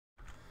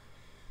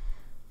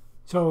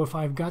So if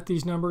I've got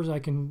these numbers, I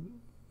can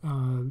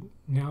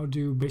now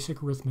do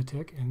basic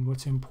arithmetic, and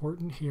what's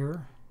important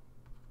here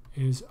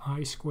is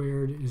I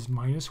squared is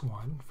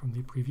 -1 from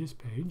the previous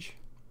page,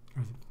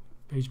 or the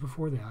page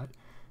before that.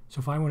 So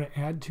if I want to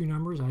add two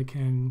numbers, I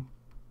can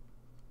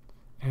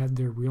add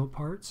their real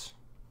parts,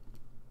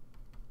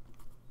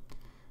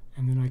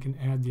 and then I can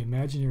add the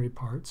imaginary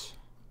parts.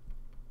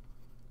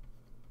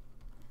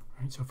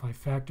 Right, so if I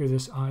factor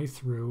this I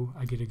through,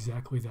 I get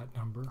exactly that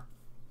number.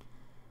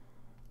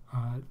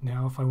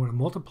 Now if I want to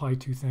multiply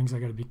two things, I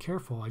got to be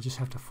careful. I just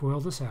have to FOIL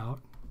this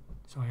out.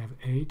 So I have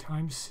A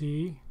times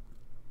C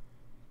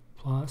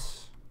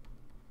plus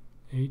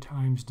A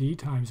times D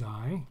times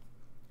I,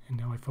 and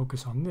now I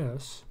focus on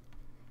this.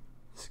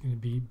 This is going to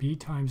be B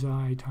times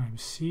I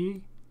times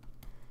C.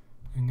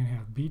 I'm going to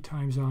have B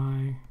times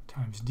I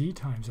times D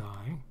times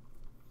I.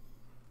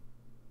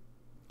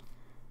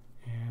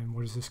 And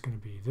what is this going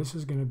to be? This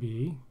is going to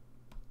be,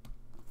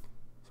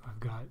 so I've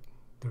got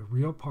the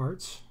real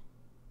parts.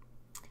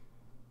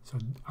 So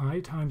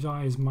I times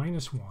I is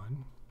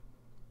 -1.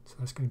 So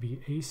that's going to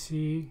be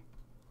AC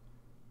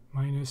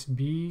minus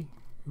D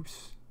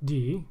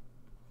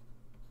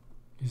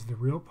is the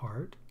real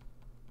part.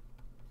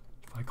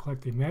 If I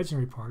collect the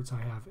imaginary parts,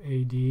 I have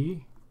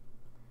AD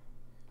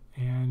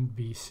and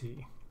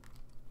BC.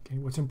 Okay,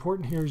 what's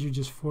important here is you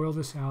just FOIL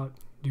this out,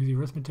 do the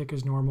arithmetic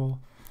as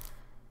normal,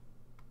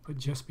 but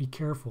just be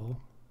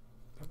careful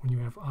that when you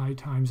have I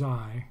times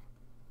I,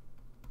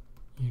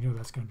 you know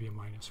that's going to be a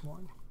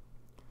 -1.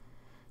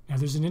 Now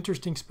there's an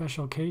interesting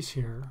special case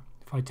here.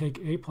 If I take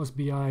A plus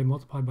BI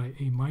multiplied by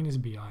A minus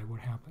BI,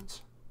 what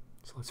happens?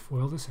 So let's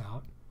FOIL this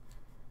out.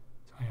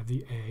 So I have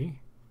the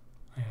A.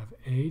 I have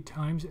A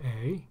times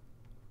A.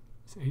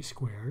 It's A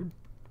squared.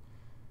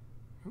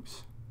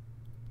 Oops.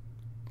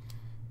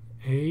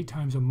 A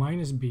times a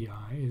minus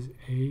BI is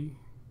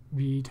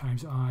AB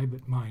times I,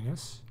 but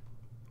minus.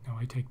 Now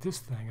I take this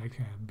thing, I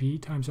can have B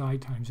times I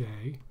times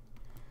A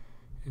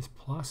is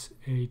plus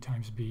A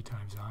times B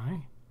times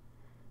I.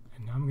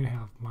 And now I'm going to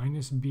have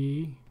minus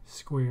B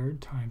squared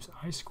times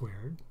I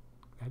squared,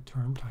 that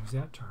term times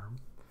that term.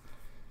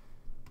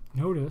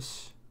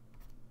 Notice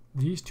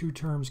these two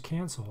terms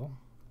cancel,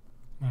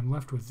 and I'm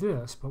left with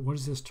this, but what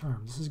is this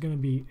term? This is going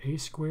to be A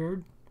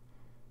squared.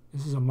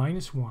 This is a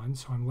 -1,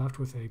 so I'm left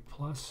with a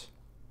plus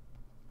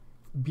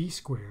B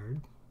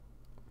squared,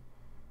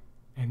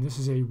 and this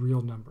is a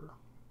real number.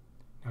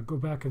 Now go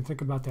back and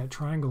think about that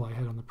triangle I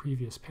had on the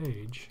previous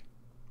page.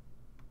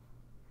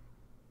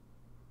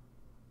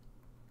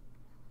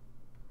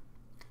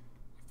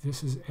 If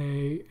this is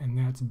A and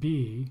that's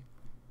B,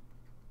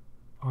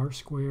 R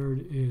squared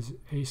is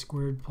A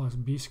squared plus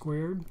B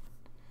squared.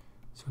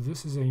 So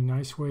this is a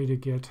nice way to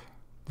get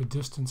the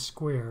distance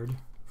squared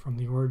from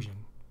the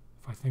origin,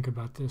 if I think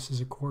about this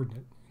as a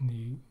coordinate in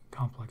the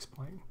complex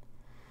plane.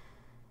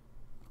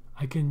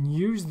 I can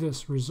use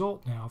this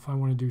result now if I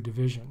want to do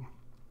division.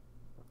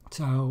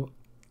 So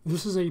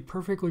this is a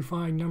perfectly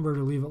fine number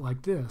to leave it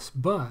like this,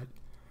 but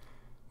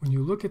when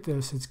you look at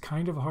this, it's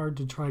kind of hard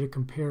to try to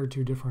compare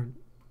two different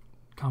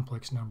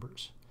complex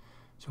numbers.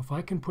 So if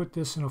I can put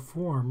this in a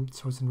form,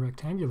 so it's in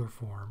rectangular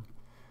form,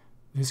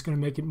 this is going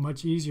to make it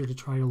much easier to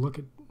try to look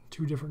at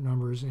two different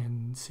numbers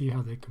and see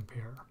how they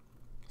compare.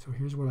 So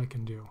here's what I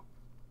can do.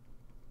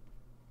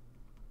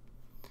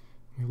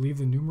 We leave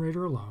the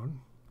numerator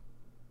alone.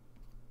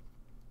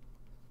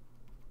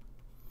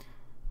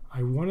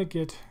 I want to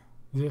get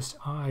this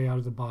I out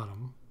of the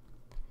bottom.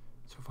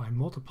 So if I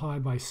multiply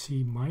by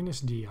C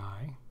minus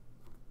DI,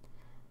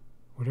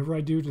 whatever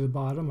I do to the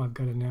bottom, I've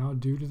got to now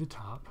do to the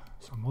top.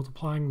 So I'm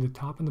multiplying the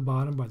top and the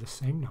bottom by the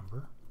same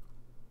number.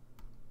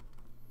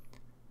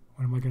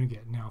 What am I going to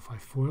get? Now if I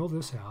FOIL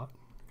this out,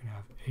 I'm going to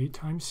have A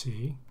times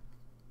C.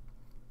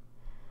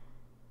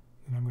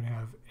 Then I'm going to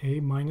have A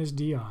minus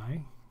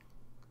DI.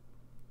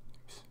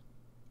 Oops.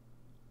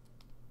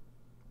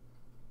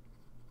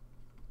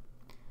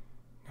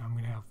 Now I'm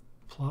going to have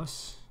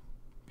plus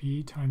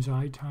B times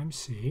I times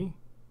C.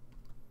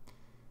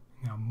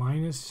 Now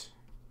minus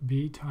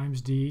B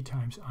times D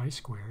times I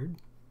squared.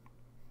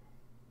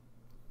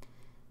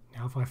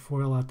 Now if I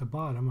FOIL out the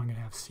bottom, I'm going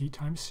to have C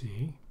times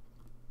C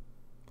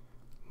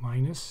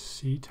minus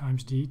C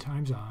times D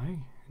times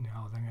I. And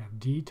now I'm going to have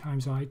D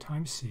times I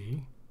times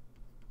C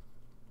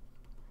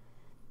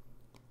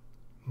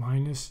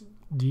minus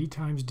D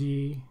times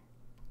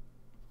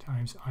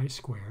I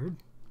squared.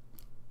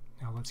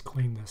 Now let's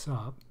clean this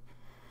up.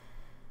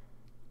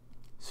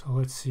 So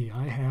let's see,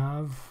 I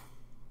have,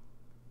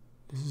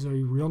 this is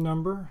a real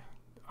number.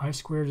 I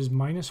squared is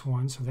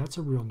 -1, so that's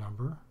a real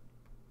number.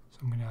 So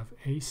I'm going to have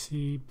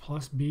AC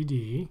plus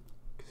BD,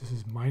 because this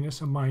is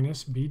minus a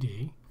minus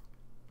BD.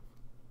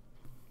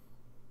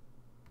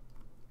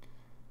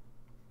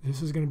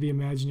 This is going to be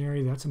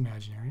imaginary, that's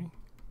imaginary.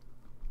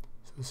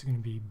 So this is going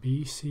to be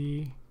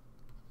BC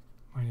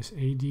minus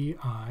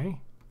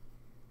ADI.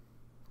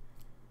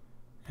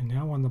 And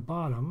now on the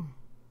bottom,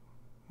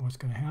 what's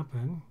going to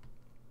happen,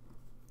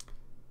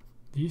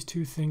 these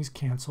two things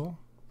cancel.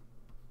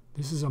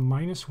 This is a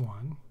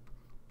 -1,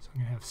 so I'm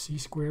going to have C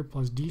squared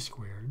plus D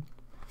squared.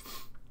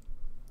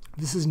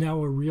 This is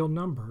now a real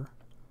number,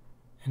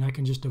 and I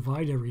can just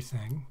divide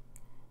everything.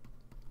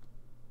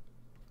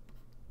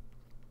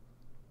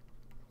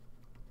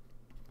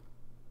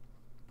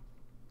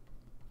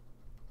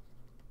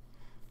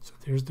 So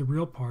there's the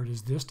real part,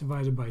 is this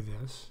divided by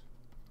this.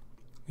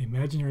 The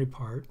imaginary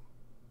part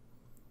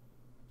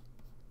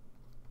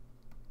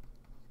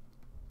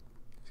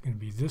is going to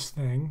be this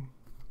thing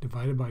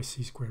divided by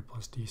c squared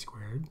plus d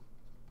squared,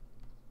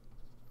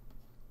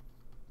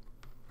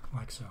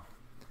 like so.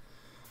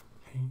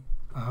 Okay.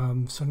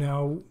 So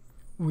now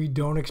we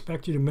don't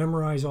expect you to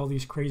memorize all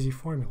these crazy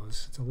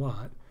formulas. It's a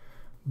lot.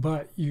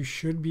 But you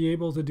should be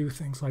able to do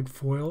things like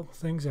FOIL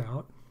things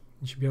out.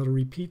 You should be able to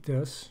repeat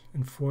this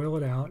and FOIL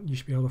it out. You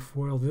should be able to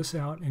FOIL this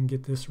out and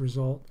get this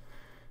result.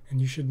 And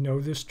you should know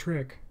this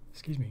trick,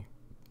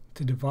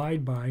 to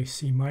divide by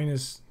c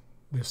minus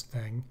this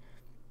thing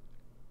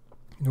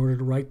in order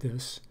to write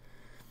this.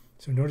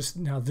 So notice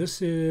now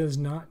this is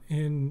not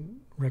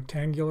in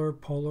rectangular,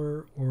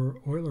 polar,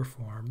 or Euler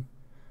form,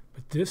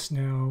 but this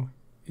now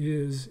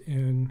is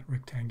in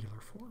rectangular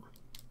form.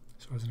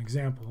 So as an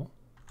example,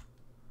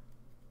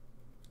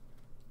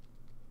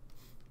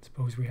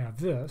 suppose we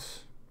have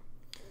this.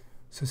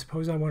 So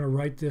suppose I want to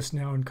write this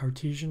now in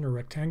Cartesian or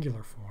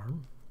rectangular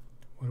form.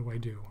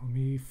 What do? Let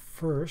me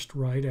first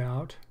write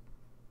out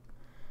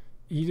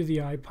e to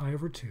the I pi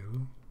over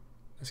 2.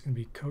 That's going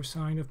to be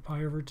cosine of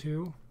pi over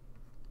 2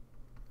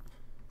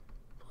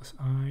 plus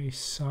I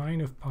sine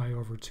of pi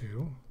over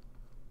 2.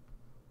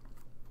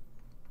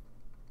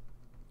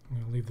 I'm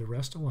going to leave the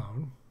rest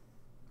alone.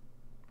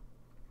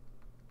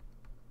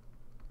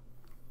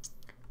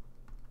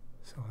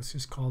 So let's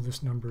just call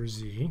this number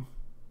z.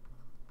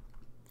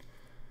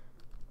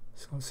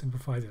 So let's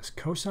simplify this.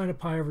 Cosine of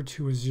pi over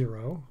 2 is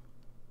 0.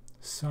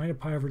 Sine of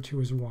pi over 2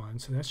 is 1.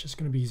 So that's just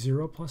going to be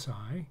 0 plus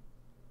I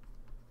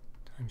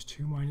times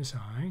 2 minus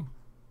I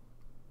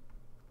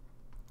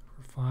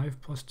over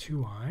 5 plus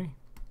 2I.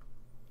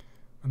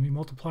 Let me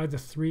multiply the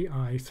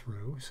 3I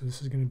through. So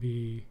this is going to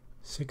be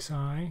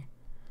 6I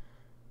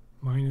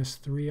minus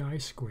 3I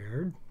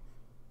squared.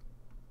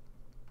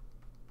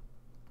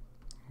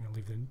 I'm going to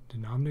leave the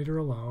denominator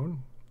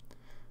alone.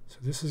 So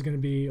this is going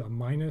to be a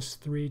minus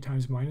 3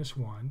 times minus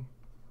 1.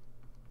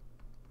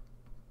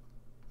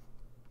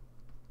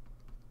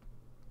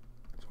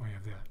 So I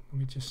have that. Let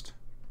me just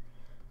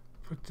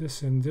put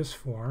this in this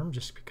form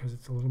just because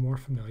it's a little more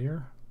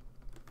familiar.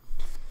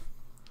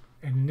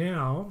 And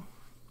now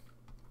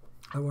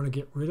I want to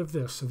get rid of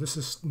this. So this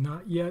is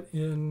not yet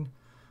in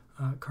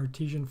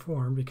Cartesian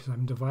form because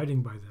I'm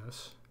dividing by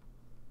this.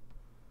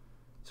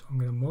 So I'm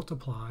going to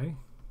multiply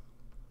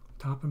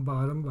top and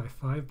bottom by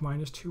 5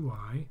 minus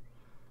 2y,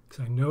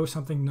 because I know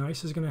something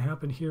nice is going to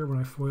happen here when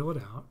I FOIL it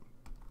out.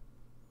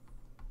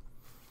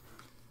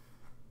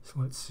 So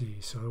let's see.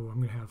 So I'm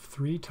going to have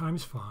 3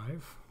 times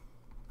 5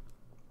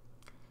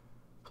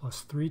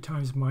 plus 3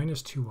 times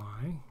minus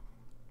 2y.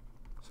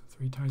 So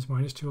 3 times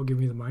minus 2 will give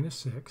me the minus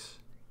 6.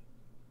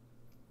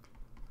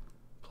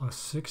 Plus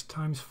 6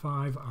 times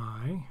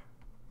 5i.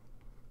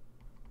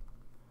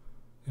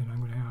 And I'm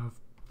going to have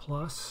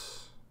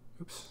plus,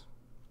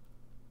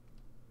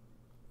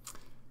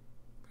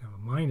 I have a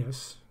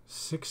minus.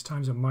 6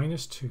 times a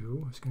minus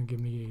 2 is going to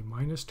give me a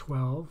minus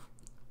 12.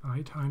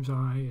 I times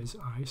I is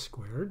I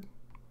squared.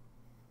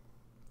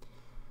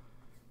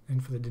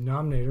 And for the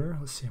denominator,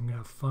 let's see, I'm going to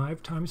have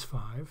 5 times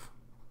 5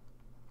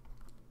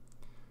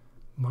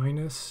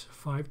 minus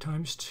 5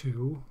 times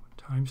 2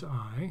 times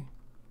I.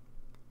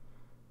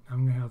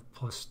 I'm going to have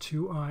plus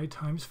 2i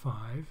times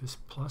 5 is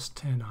plus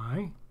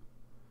 10i.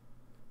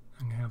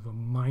 I'm going to have a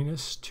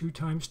minus 2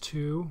 times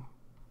 2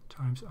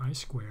 times I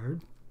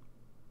squared.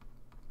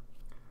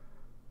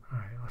 All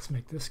right, let's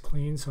make this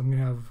clean. So I'm going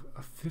to have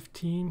a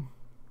 15.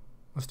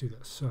 Let's do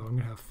this. So I'm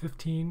going to have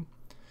 15.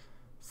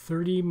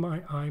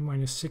 30i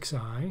minus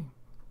 6i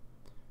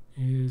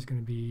is going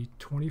to be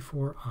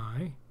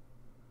 24i.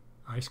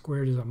 I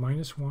squared is a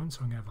minus 1,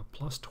 so I'm going to have a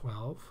plus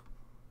 12.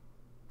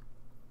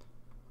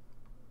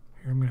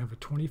 Here I'm going to have a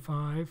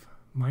 25.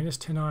 Minus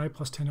 10i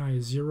plus 10i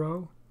is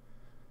 0.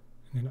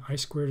 And then I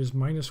squared is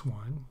minus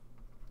 1.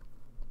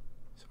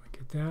 So I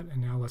get that.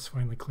 And now let's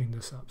finally clean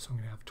this up. So I'm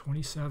going to have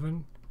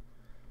 27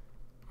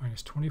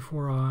 minus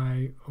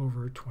 24i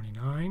over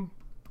 29.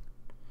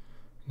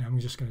 Now I'm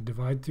just going to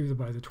divide through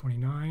by the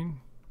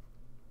 29.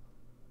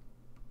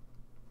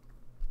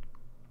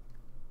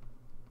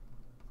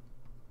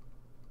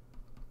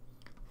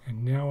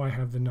 And now I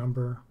have the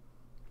number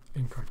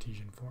in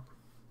Cartesian form.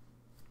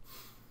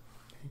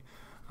 Okay.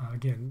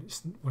 Again,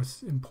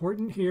 what's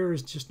important here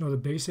is just know the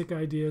basic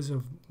ideas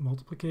of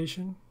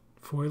multiplication,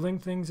 FOILing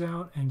things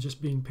out, and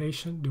just being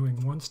patient,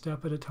 doing one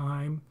step at a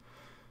time.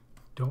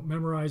 Don't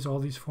memorize all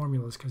these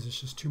formulas because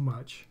it's just too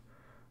much.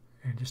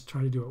 And just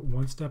try to do it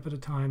one step at a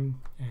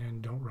time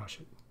and don't rush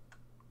it.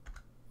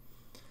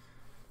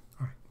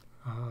 All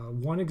right,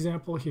 one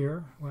example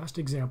here, last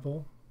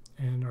example,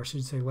 and or I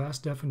should say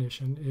last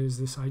definition, is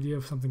this idea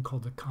of something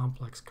called the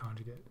complex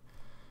conjugate.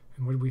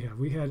 And what did we have?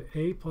 We had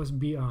a plus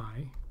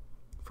bi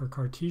for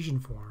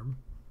Cartesian form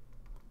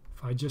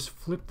If I just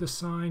flip the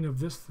sign of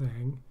this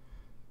thing,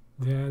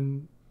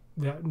 then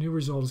that new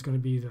result is going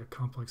to be the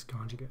complex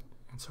conjugate.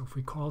 And so if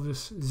we call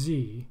this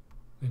z,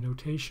 the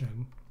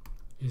notation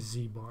is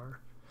z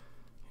bar.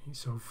 Okay,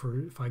 so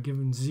if I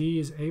given z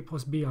is a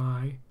plus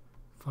bi,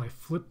 if I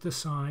flip the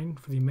sign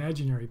for the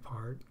imaginary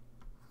part,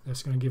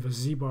 that's going to give us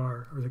z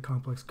bar, or the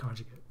complex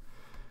conjugate.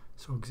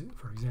 So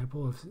for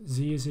example, if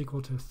z is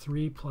equal to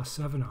 3 plus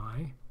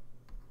 7i,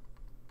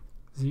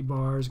 z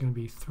bar is going to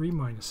be 3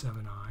 minus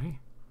 7i.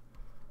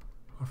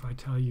 Or if I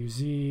tell you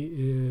z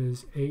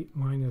is 8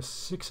 minus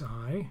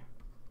 6i,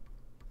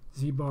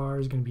 z bar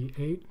is going to be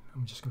 8.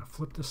 I'm just going to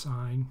flip the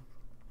sign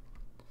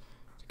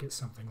to get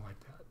something like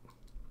that.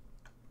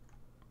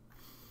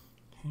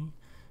 Okay.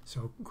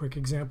 So quick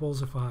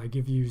examples, if I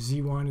give you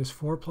z1 is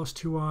 4 plus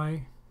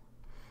 2i,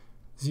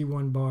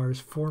 z1 bar is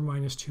 4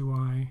 minus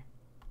 2i.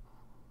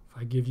 If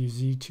I give you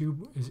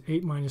z2 is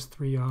 8 minus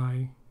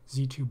 3i,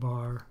 z2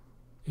 bar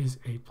is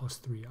 8 plus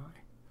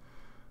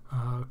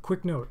 3i.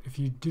 Quick note, if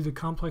you do the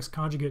complex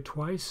conjugate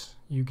twice,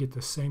 you get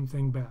the same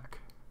thing back.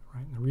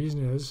 Right? And the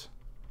reason is,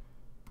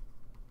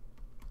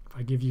 if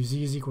I give you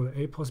z is equal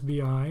to a plus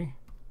bi,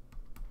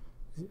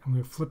 I'm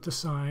going to flip the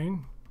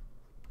sign.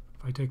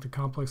 If I take the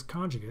complex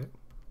conjugate,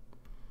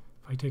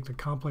 if I take the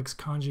complex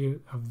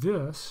conjugate of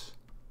this,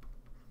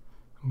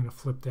 I'm going to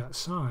flip that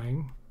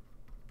sign,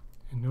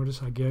 and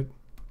notice I get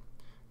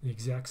the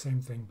exact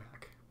same thing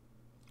back.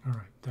 All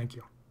right, thank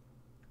you.